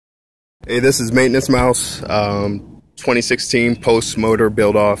Hey, this is Maintenance Mouse, 2016 post motor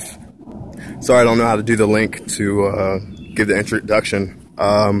build off. Sorry, I don't know how to do the link to give the introduction.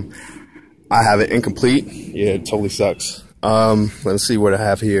 I have it incomplete. Yeah, it totally sucks. Let's see what I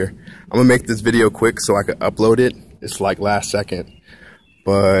have here. I'm gonna make this video quick so I can upload it. It's like last second,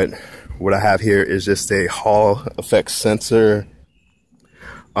 but what I have here is just a Hall effect sensor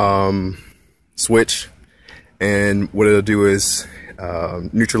switch, and what it'll do is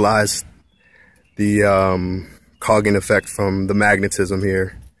neutralize the cogging effect from the magnetism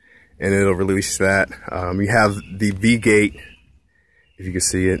here, and it'll release that. You have the V gate, if you can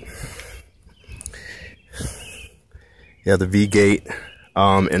see it. You have the V gate,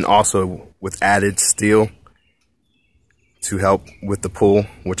 and also with added steel to help with the pull,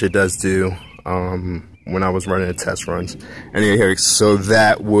 which it does do when I was running the test runs. And here, so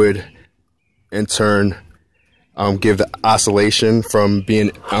that would in turn give the oscillation from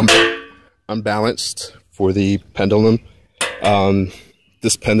being unbalanced for the pendulum.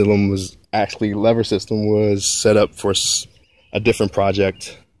 This pendulum was actually, lever system was set up for a different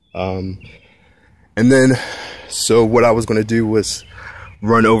project. And then, so what I was going to do was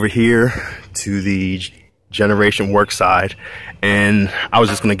run over here to the generation work side, and I was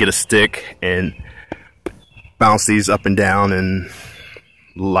just going to get a stick and bounce these up and down and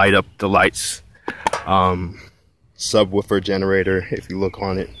light up the lights. Subwoofer generator, if you look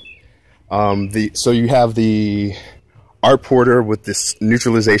on it. So you have the art porter with this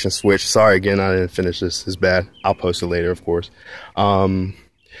neutralization switch. Sorry again, I didn't finish this. It's bad. I'll post it later, of course.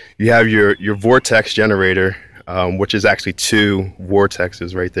 You have your vortex generator, which is actually two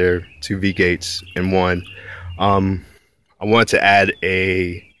vortexes right there, two V gates in one. I wanted to add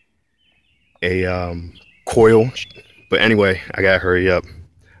a coil, but anyway, I gotta hurry up.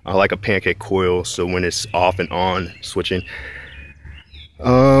 I like a pancake coil, so when it's off and on switching.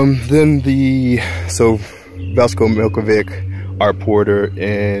 Then so Velsko Milkovic, art porter,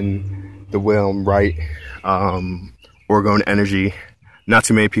 and the Wilhelm Wright Orgone Energy. Not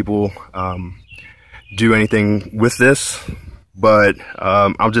too many people do anything with this, but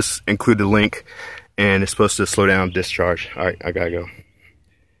I'll just include the link, and it's supposed to slow down discharge. All right, I gotta go.